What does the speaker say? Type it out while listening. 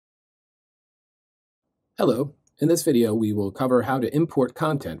Hello. In this video, we will cover how to import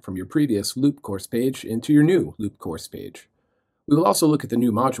content from your previous Loop course page into your new Loop course page. We will also look at the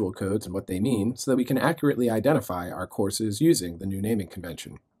new module codes and what they mean so that we can accurately identify our courses using the new naming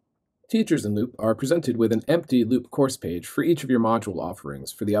convention. Teachers in Loop are presented with an empty Loop course page for each of your module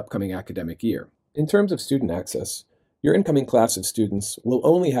offerings for the upcoming academic year. In terms of student access, your incoming class of students will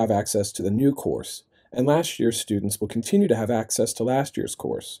only have access to the new course, and last year's students will continue to have access to last year's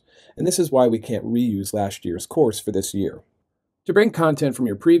course, and this is why we can't reuse last year's course for this year. To bring content from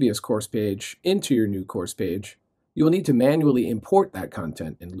your previous course page into your new course page, you will need to manually import that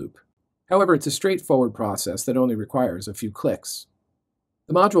content in Loop. However, it's a straightforward process that only requires a few clicks.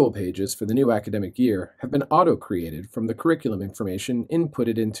 The module pages for the new academic year have been auto-created from the curriculum information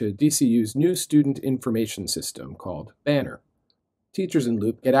inputted into DCU's new student information system called Banner. Teachers in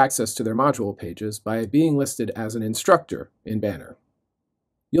Loop get access to their module pages by being listed as an instructor in Banner.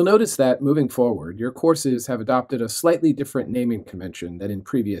 You'll notice that, moving forward, your courses have adopted a slightly different naming convention than in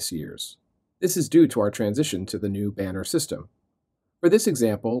previous years. This is due to our transition to the new Banner system. For this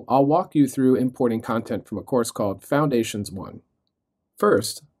example, I'll walk you through importing content from a course called Foundations 1.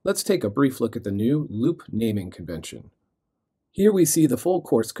 First, let's take a brief look at the new Loop naming convention. Here we see the full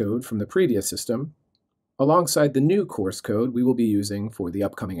course code from the previous system, alongside the new course code we will be using for the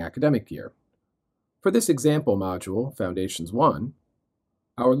upcoming academic year. For this example module, Foundations 1,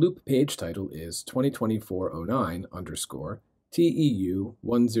 our Loop page title is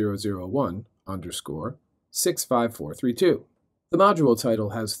 2024-09-TEU1001-65432. The module title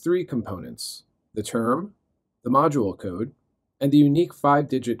has three components: the term, the module code, and the unique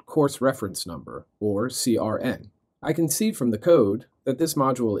 5-digit course reference number, or CRN. I can see from the code that this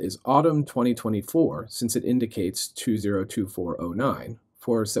module is Autumn 2024 since it indicates 202409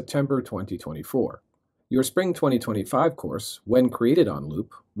 for September 2024. Your Spring 2025 course, when created on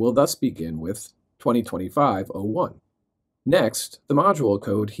Loop, will thus begin with 2025-01. Next, the module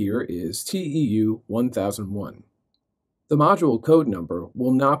code here is TEU 1001. The module code number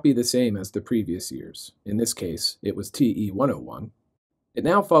will not be the same as the previous years. In this case, it was TE 101. It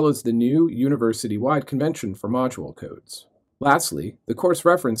now follows the new university-wide convention for module codes. Lastly, the course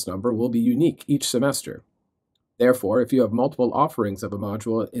reference number will be unique each semester. Therefore, if you have multiple offerings of a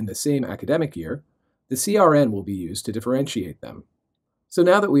module in the same academic year, the CRN will be used to differentiate them. So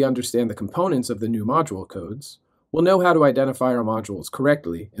now that we understand the components of the new module codes, we'll know how to identify our modules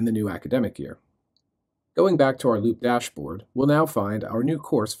correctly in the new academic year. Going back to our Loop dashboard, we'll now find our new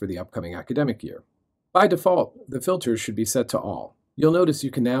course for the upcoming academic year. By default, the filters should be set to all. You'll notice you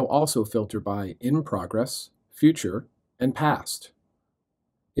can now also filter by In Progress, Future, and Past.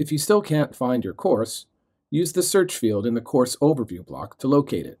 If you still can't find your course, use the search field in the Course Overview block to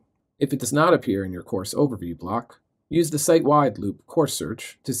locate it. If it does not appear in your Course Overview block, use the site-wide Loop Course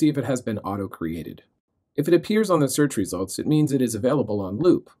Search to see if it has been auto-created. If it appears on the search results, it means it is available on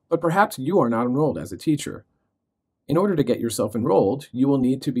Loop, but perhaps you are not enrolled as a teacher. In order to get yourself enrolled, you will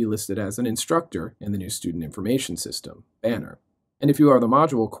need to be listed as an instructor in the new Student Information System, Banner. And if you are the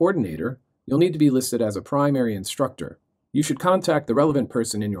module coordinator, you'll need to be listed as a primary instructor. You should contact the relevant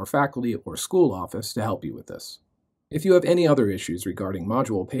person in your faculty or school office to help you with this. If you have any other issues regarding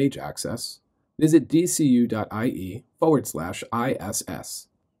module page access, visit dcu.ie/ISS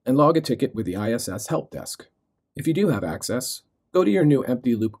and log a ticket with the ISS Help Desk. If you do have access, go to your new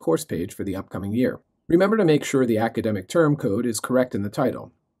empty Loop course page for the upcoming year. Remember to make sure the academic term code is correct in the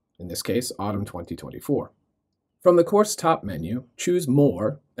title, in this case, Autumn 2024. From the course top menu, choose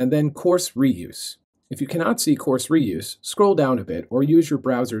More and then Course Reuse. If you cannot see Course Reuse, scroll down a bit or use your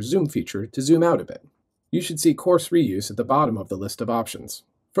browser's zoom feature to zoom out a bit. You should see Course Reuse at the bottom of the list of options.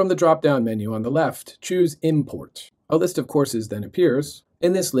 From the drop-down menu on the left, choose Import. A list of courses then appears.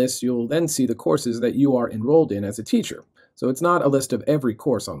 In this list, you'll then see the courses that you are enrolled in as a teacher, so it's not a list of every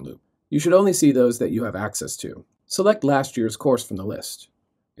course on Loop. You should only see those that you have access to. Select last year's course from the list.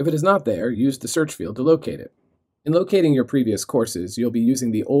 If it is not there, use the search field to locate it. In locating your previous courses, you'll be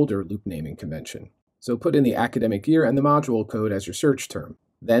using the older Loop naming convention, so put in the academic year and the module code as your search term.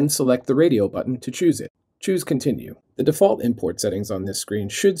 Then select the radio button to choose it. Choose Continue. The default import settings on this screen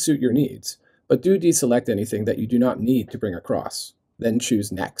should suit your needs, but do deselect anything that you do not need to bring across. Then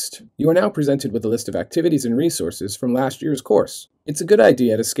choose Next. You are now presented with a list of activities and resources from last year's course. It's a good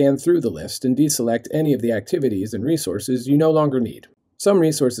idea to scan through the list and deselect any of the activities and resources you no longer need. Some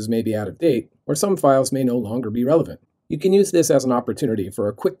resources may be out of date, or some files may no longer be relevant. You can use this as an opportunity for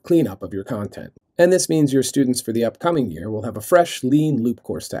a quick cleanup of your content. And this means your students for the upcoming year will have a fresh, lean Loop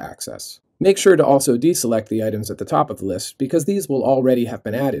course to access. Make sure to also deselect the items at the top of the list because these will already have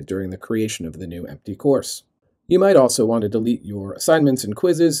been added during the creation of the new empty course. You might also want to delete your assignments and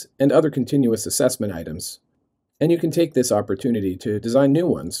quizzes and other continuous assessment items. And you can take this opportunity to design new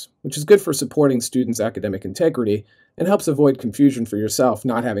ones, which is good for supporting students' academic integrity and helps avoid confusion for yourself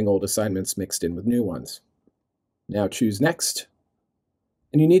not having old assignments mixed in with new ones. Now choose Next,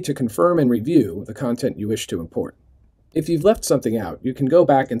 and you need to confirm and review the content you wish to import. If you've left something out, you can go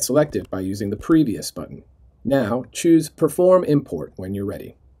back and select it by using the Previous button. Now choose Perform Import when you're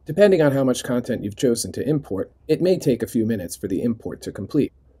ready. Depending on how much content you've chosen to import, it may take a few minutes for the import to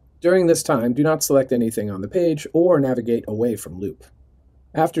complete. During this time, do not select anything on the page or navigate away from Loop.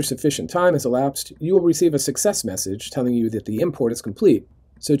 After sufficient time has elapsed, you will receive a success message telling you that the import is complete,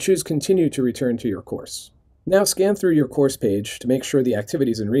 so choose Continue to return to your course. Now scan through your course page to make sure the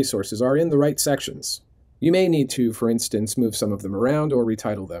activities and resources are in the right sections. You may need to, for instance, move some of them around or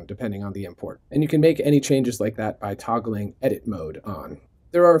retitle them depending on the import, and you can make any changes like that by toggling Edit Mode on.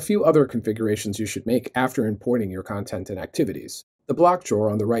 There are a few other configurations you should make after importing your content and activities. The block drawer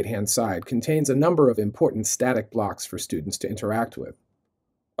on the right-hand side contains a number of important static blocks for students to interact with.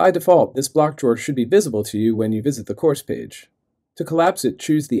 By default, this block drawer should be visible to you when you visit the course page. To collapse it,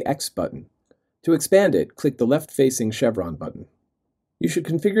 choose the X button. To expand it, click the left-facing chevron button. You should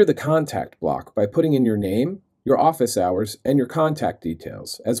configure the contact block by putting in your name, your office hours, and your contact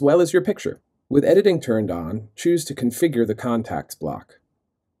details, as well as your picture. With editing turned on, choose to configure the contacts block.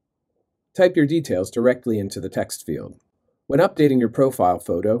 Type your details directly into the text field. When updating your profile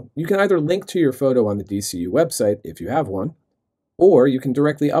photo, you can either link to your photo on the DCU website if you have one, or you can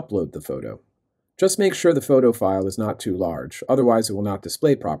directly upload the photo. Just make sure the photo file is not too large, otherwise it will not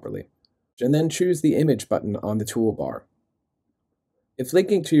display properly. And then choose the Image button on the toolbar. If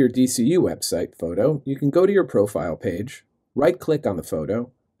linking to your DCU website photo, you can go to your profile page, right-click on the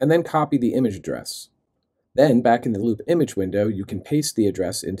photo, and then copy the image address. Then, back in the Loop image window, you can paste the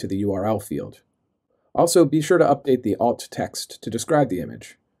address into the URL field. Also, be sure to update the alt text to describe the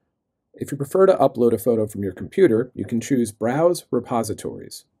image. If you prefer to upload a photo from your computer, you can choose Browse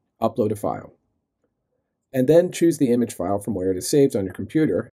Repositories, Upload a File, and then choose the image file from where it is saved on your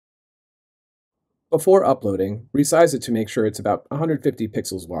computer. Before uploading, resize it to make sure it's about 150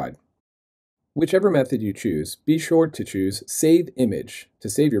 pixels wide. Whichever method you choose, be sure to choose Save Image to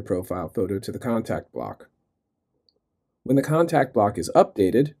save your profile photo to the contact block. When the contact block is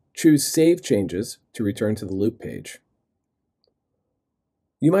updated, choose Save Changes to return to the Loop page.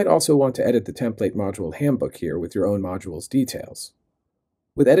 You might also want to edit the template module handbook here with your own module's details.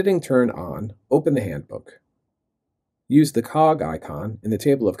 With editing turned on, open the handbook. Use the cog icon in the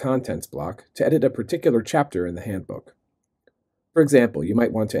Table of Contents block to edit a particular chapter in the handbook. For example, you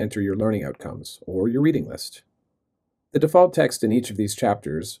might want to enter your learning outcomes or your reading list. The default text in each of these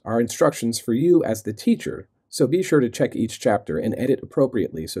chapters are instructions for you as the teacher, so be sure to check each chapter and edit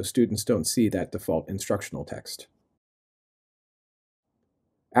appropriately so students don't see that default instructional text.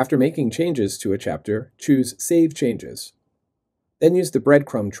 After making changes to a chapter, choose Save Changes. Then use the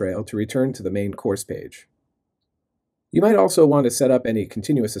breadcrumb trail to return to the main course page. You might also want to set up any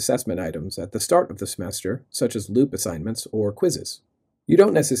continuous assessment items at the start of the semester, such as Loop assignments or quizzes. You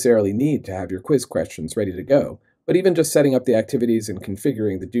don't necessarily need to have your quiz questions ready to go, but even just setting up the activities and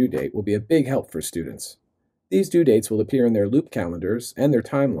configuring the due date will be a big help for students. These due dates will appear in their Loop calendars and their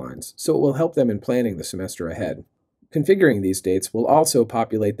timelines, so it will help them in planning the semester ahead. Configuring these dates will also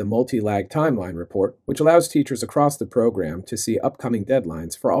populate the Multi-Lag Timeline report, which allows teachers across the program to see upcoming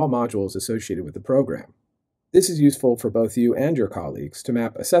deadlines for all modules associated with the program. This is useful for both you and your colleagues to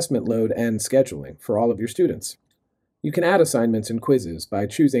map assessment load and scheduling for all of your students. You can add assignments and quizzes by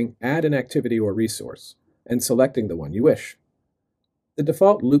choosing Add an Activity or Resource and selecting the one you wish. The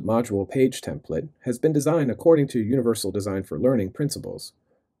default Loop module page template has been designed according to Universal Design for Learning principles.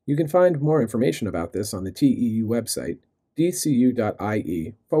 You can find more information about this on the TEU website, dcu.ie/TEU,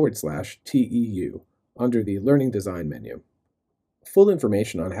 under the Learning Design menu. Full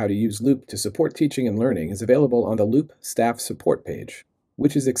information on how to use Loop to support teaching and learning is available on the Loop Staff Support page,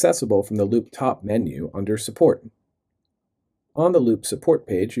 which is accessible from the Loop top menu under Support. On the Loop Support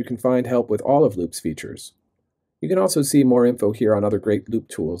page, you can find help with all of Loop's features. You can also see more info here on other great Loop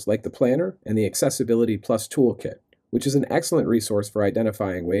tools like the Planner and the Accessibility Plus Toolkit, which is an excellent resource for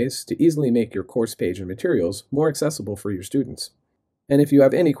identifying ways to easily make your course page and materials more accessible for your students. And if you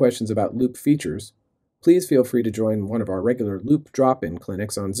have any questions about Loop features, please feel free to join one of our regular Loop drop-in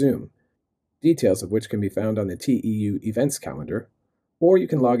clinics on Zoom, details of which can be found on the TEU events calendar, or you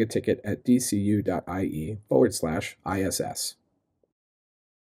can log a ticket at dcu.ie/ISS.